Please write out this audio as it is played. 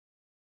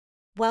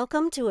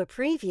Welcome to a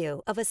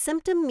preview of a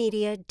Symptom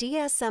Media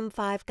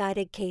DSM-5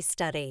 guided case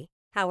study.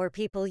 How are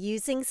people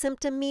using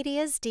Symptom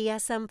Media's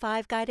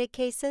DSM-5 guided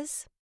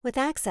cases? With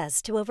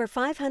access to over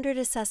 500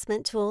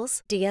 assessment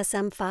tools,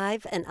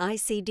 DSM-5 and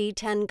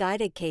ICD-10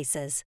 guided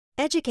cases,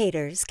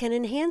 educators can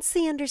enhance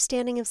the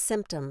understanding of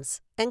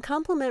symptoms and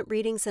complement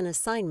readings and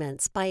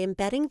assignments by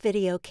embedding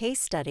video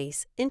case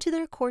studies into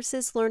their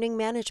course's learning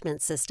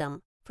management system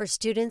for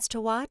students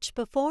to watch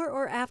before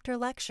or after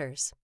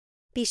lectures.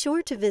 Be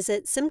sure to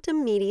visit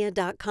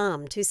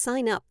symptommedia.com to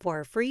sign up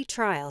for a free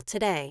trial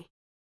today.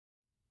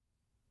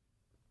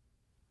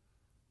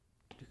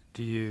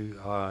 Do you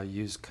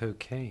use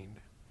cocaine?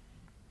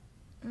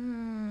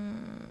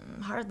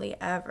 Hardly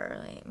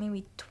ever. Like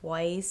maybe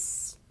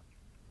twice,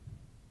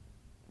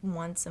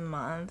 once a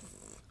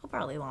month, or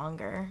probably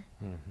longer.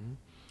 Mm-hmm.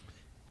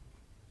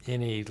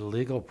 Any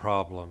legal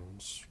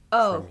problems?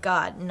 Oh,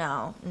 God,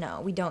 no.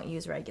 We don't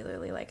use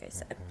regularly, like I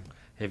said.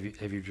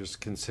 Have you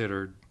just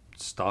considered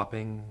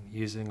stopping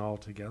using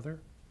altogether?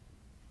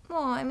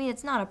 Well, I mean,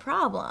 it's not a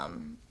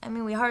problem. I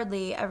mean, we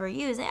hardly ever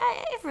use it.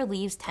 It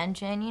relieves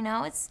tension, you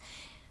know. It's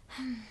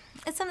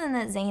something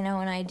that Zeno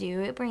and I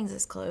do. It brings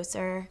us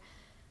closer.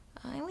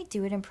 And we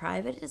do it in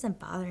private. It doesn't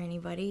bother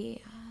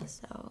anybody.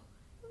 So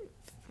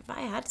if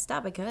I had to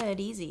stop, I could,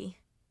 easy.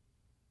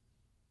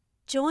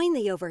 Join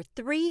the over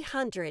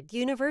 300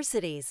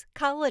 universities,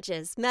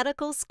 colleges,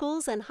 medical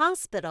schools, and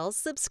hospitals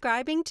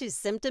subscribing to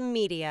Symptom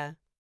Media.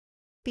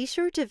 Be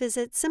sure to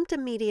visit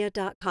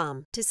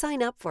symptommedia.com to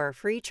sign up for a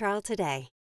free trial today.